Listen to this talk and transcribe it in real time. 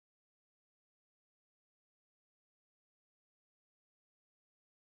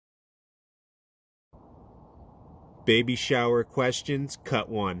Baby shower questions, cut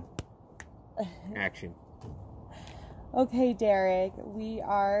 1. Action. Okay, Derek, we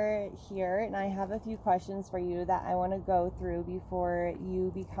are here and I have a few questions for you that I want to go through before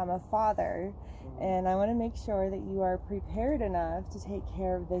you become a father. And I want to make sure that you are prepared enough to take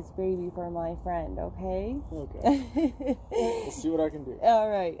care of this baby for my friend, okay? Okay. We'll see what I can do. All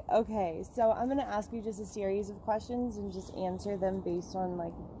right. Okay. So I'm going to ask you just a series of questions and just answer them based on,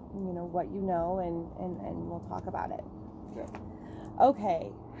 like, you know, what you know, and we'll talk about it. Okay.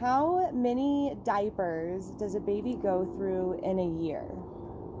 Okay. How many diapers does a baby go through in a year?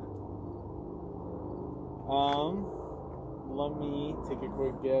 Let me take a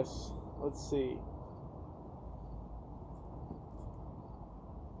quick guess. Let's see.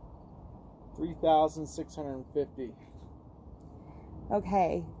 3,650.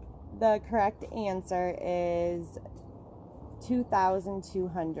 Okay. The correct answer is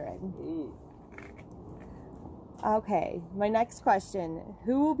 2,200. Ooh. Okay, my next question.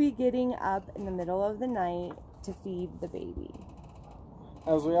 Who will be getting up in the middle of the night to feed the baby?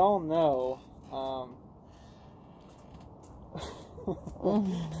 As we all know,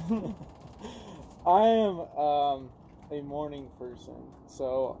 I am a morning person,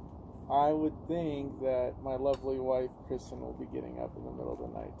 so I would think that my lovely wife, Kristen, will be getting up in the middle of the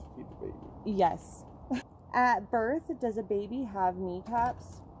night to feed the baby. Yes. At birth, does a baby have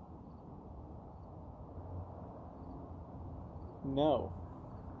kneecaps? No.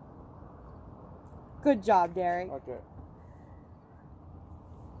 Good job, Derek. Okay.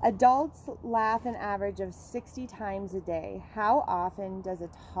 Adults laugh an average of 60 times a day. How often does a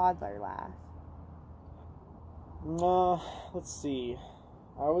toddler laugh? Let's see.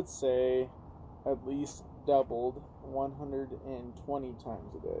 I would say at least doubled, 120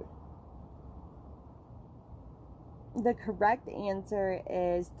 times a day. The correct answer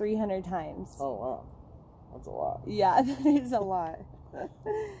is 300 times. Oh, wow. That's a lot. Yeah, that is a lot.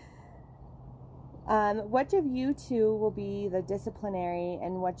 Which of you two will be the disciplinary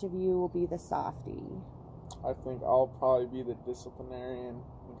and which of you will be the softie? I think I'll probably be the disciplinarian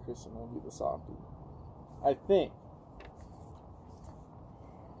and Kristen will be the softie. I think.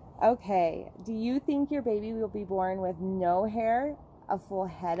 Okay. Do you think your baby will be born with no hair, a full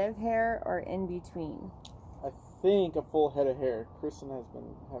head of hair, or in between? I think a full head of hair. Kristen has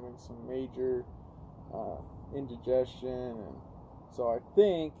been having some major indigestion, and so I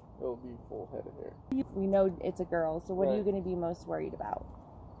think it'll be full head of hair. We know it's a girl, so what Right. are you going to be most worried about?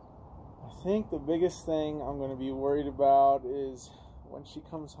 I think the biggest thing I'm going to be worried about is when she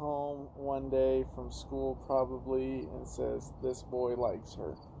comes home one day from school probably and says this boy likes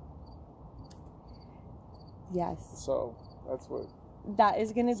her. Yes. So that's what. That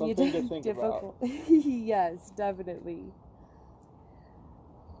is going to be Something to think difficult. Yes, definitely.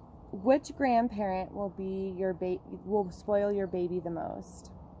 Which grandparent will be will spoil your baby the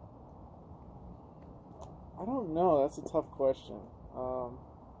most? I don't know. That's a tough question.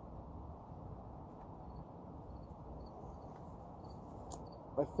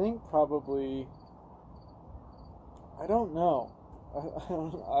 I think probably. I don't know.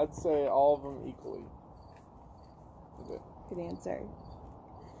 I'd say all of them equally. Good answer.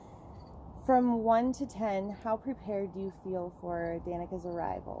 From 1 to 10, how prepared do you feel for Danica's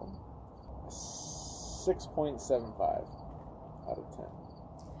arrival? 6.75 out of 10.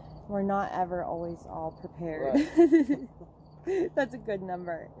 We're not ever always all prepared. Right. That's a good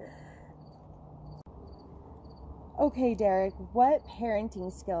number. Okay, Derek, what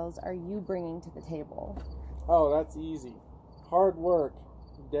parenting skills are you bringing to the table? Oh, that's easy. Hard work,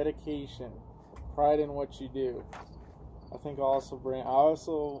 dedication, pride in what you do. I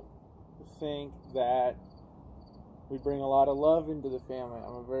also think that we bring a lot of love into the family.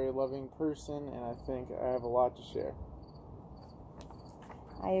 I'm a very loving person, and I think I have a lot to share.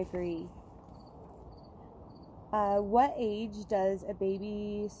 I agree. What age does a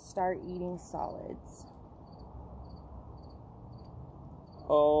baby start eating solids?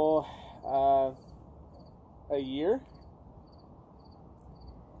 Oh, a year?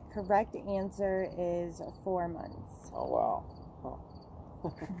 Correct answer is 4 months. Oh, wow.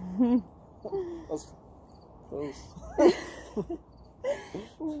 Huh. That's close.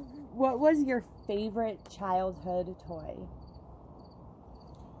 What was your favorite childhood toy?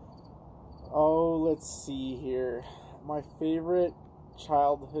 Oh, let's see here. My favorite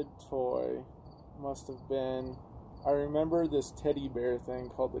childhood toy must have been, I remember this teddy bear thing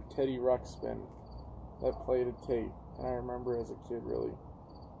called the Teddy Ruxpin that played a tape. And I remember as a kid really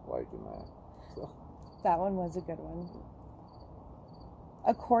liking that. So. That one was a good one.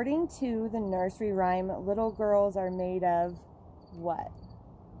 According to the nursery rhyme, little girls are made of what?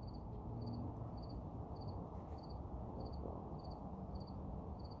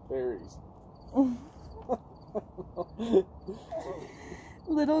 berries.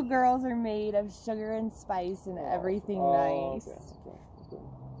 Little girls are made of sugar and spice and everything nice. Okay.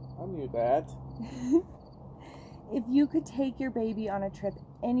 I knew that. If you could take your baby on a trip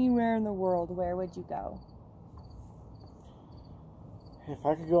anywhere in the world, where would you go? If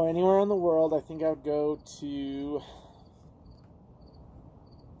I could go anywhere in the world, I think I would go to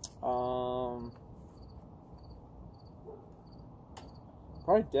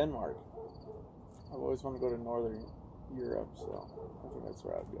probably Denmark. I've always wanted to go to Northern Europe, so I think that's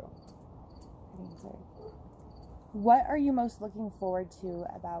where I'd go. What are you most looking forward to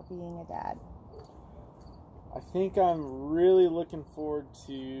about being a dad? I think I'm really looking forward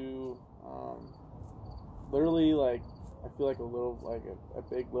to literally, like, I feel like a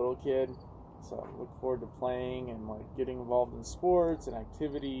big little kid, so I look forward to playing and like getting involved in sports and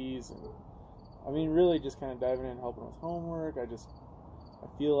activities, and I mean really just kind of diving in and helping with homework. I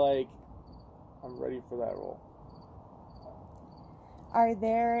feel like I'm ready for that role. Are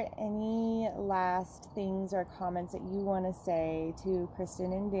there any last things or comments that you want to say to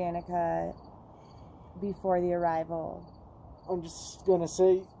Kristen and Danica before the arrival? I'm just gonna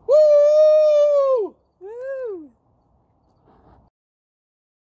say, woo!